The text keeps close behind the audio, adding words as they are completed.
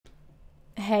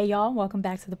Hey y'all, welcome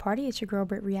back to the party. It's your girl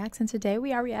BrittReacts, and today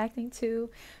we are reacting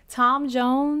to Tom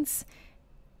Jones'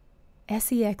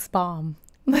 S3X bomb.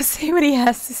 Let's see what he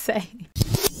has to say.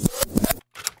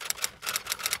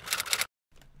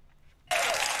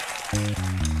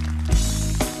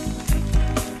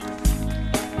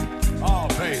 Oh,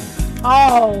 baby.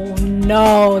 Oh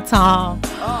no, Tom.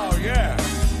 Oh, yeah.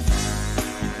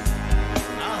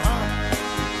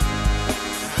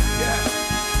 Yeah.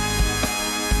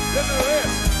 Listen to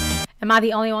this. Am I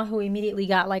the only one who immediately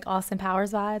got like Austin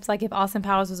Powers vibes? Like if Austin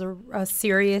Powers was a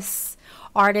serious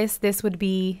artist, this would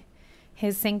be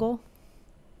his single.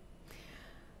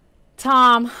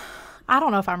 Tom, I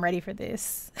don't know if I'm ready for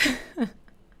this.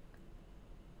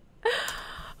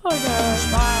 Oh God.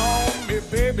 Smile on me,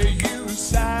 baby, you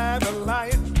shine the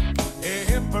light.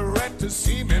 Engelbert to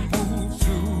see me move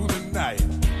through the night.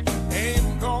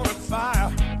 Aim gonna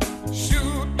fire,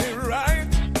 shoot me right.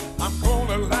 I'm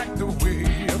gonna like the way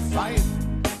you fight.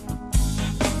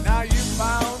 Now you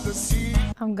found the seed.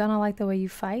 I'm gonna like the way you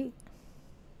fight.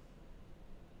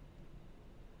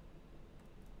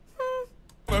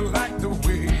 I like the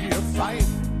way you fight.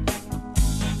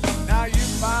 Now you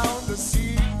found the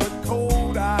secret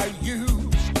code I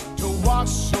use to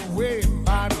wash away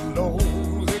my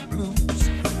lonely blues.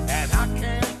 And I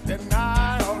can't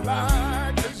deny or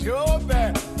lie, 'cause you're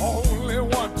the only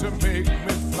one to make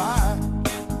me fly.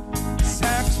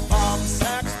 Sax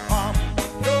bomb,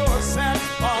 you're a sax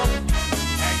bomb.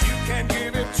 And you can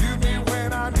give it to me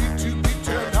when I need to be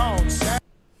turned on.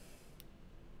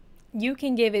 You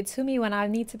can give it to me when I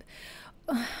need to.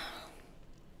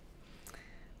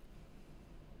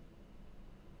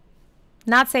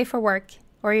 Not safe for work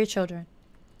or your children.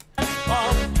 And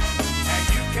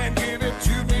you can give it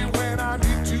to me when I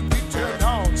need to be turned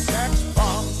on. Sax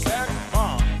bomb,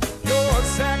 you're a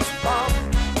sax bomb.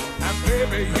 And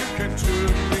baby, you can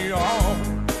turn me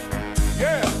on.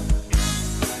 Yeah.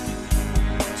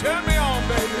 Turn me on,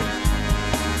 baby.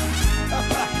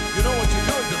 You know what you're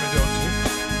doing to me, don't you?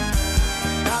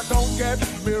 Now don't get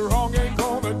me wrong, ain't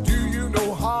gonna do you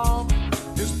no harm.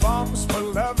 This bomb's for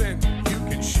loving, you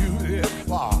can shoot it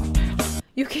far.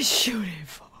 You can shoot it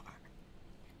far.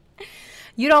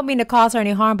 You don't mean to cause her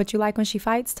any harm, but you like when she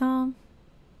fights, Tom?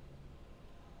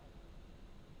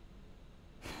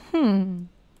 No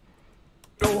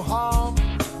harm,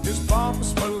 this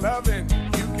bomb's for loving,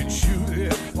 you can shoot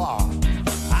it far.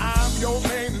 I'm your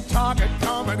main target,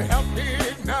 come and help me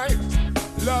ignite.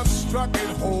 Love struck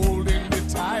and holding me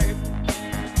tight.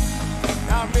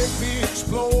 Now make me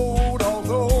explode,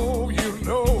 although you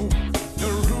know the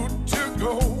route to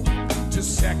go to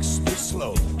sex me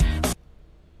slow.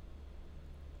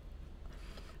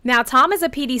 Now, Tom is a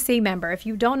PDC member. If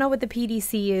you don't know what the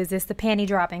PDC is, it's the Panty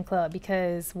Dropping Club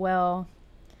because, well,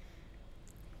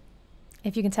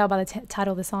 if you can tell by the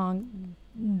title of the song,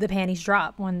 the panties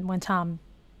drop when Tom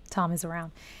is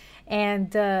around.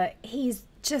 And he's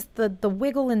just the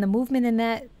wiggle and the movement in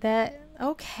that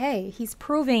okay, he's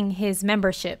proving his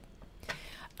membership.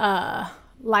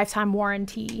 Lifetime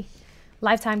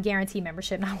guarantee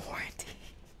membership, not warranty.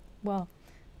 Well,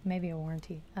 maybe a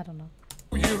warranty. I don't know.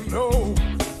 You know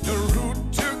the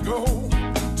route to go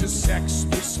to sex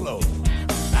me slow.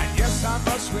 I guess I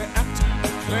must react to the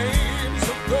claims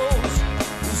of those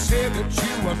who say that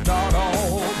you are not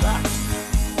all that.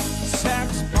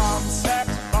 Sax bomb,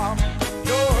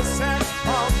 you're a sax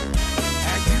bomb.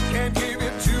 And you can give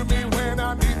it to me when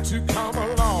I need to come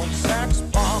along. Sax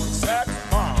bomb,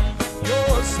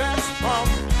 you're a sax bomb.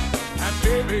 And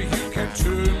baby, you can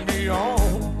turn me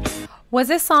on. Was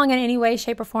this song in any way,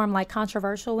 shape, or form like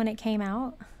controversial when it came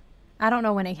out? I don't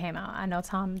know when it came out. I know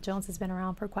Tom Jones has been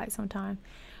around for quite some time.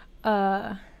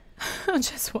 I'm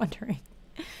just wondering.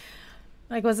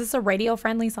 Like, was this a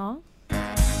radio-friendly song?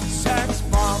 Sax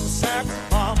bomb,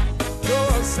 you're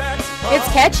a sax bomb. It's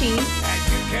catchy. And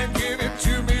you can give it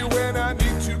to me when I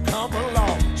need to come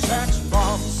along. Sax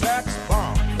bomb,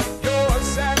 you're a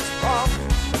sax bomb.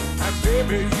 And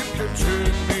baby, you can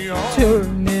turn me on.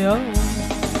 Turn me on.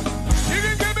 You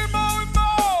can give me more and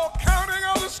more, counting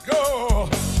on the score.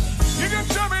 You can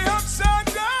turn me upside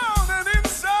down and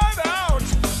inside out.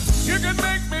 You can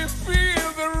make me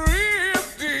feel the real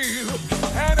deal.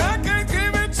 And I can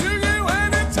give it to you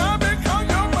anytime because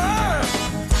you're mine.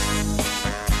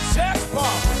 Sex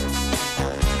bomb.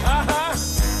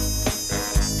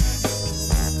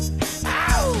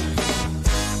 Ow!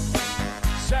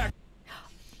 Sex.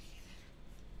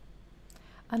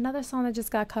 Another song that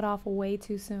just got cut off way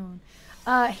too soon.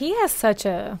 He has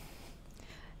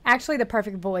actually the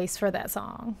perfect voice for that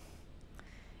song.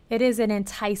 It is an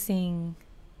enticing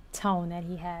tone that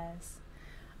he has.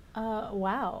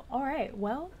 Wow. All right.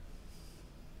 Well,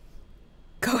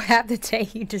 Go have the day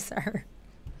you deserve.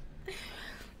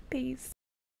 Peace.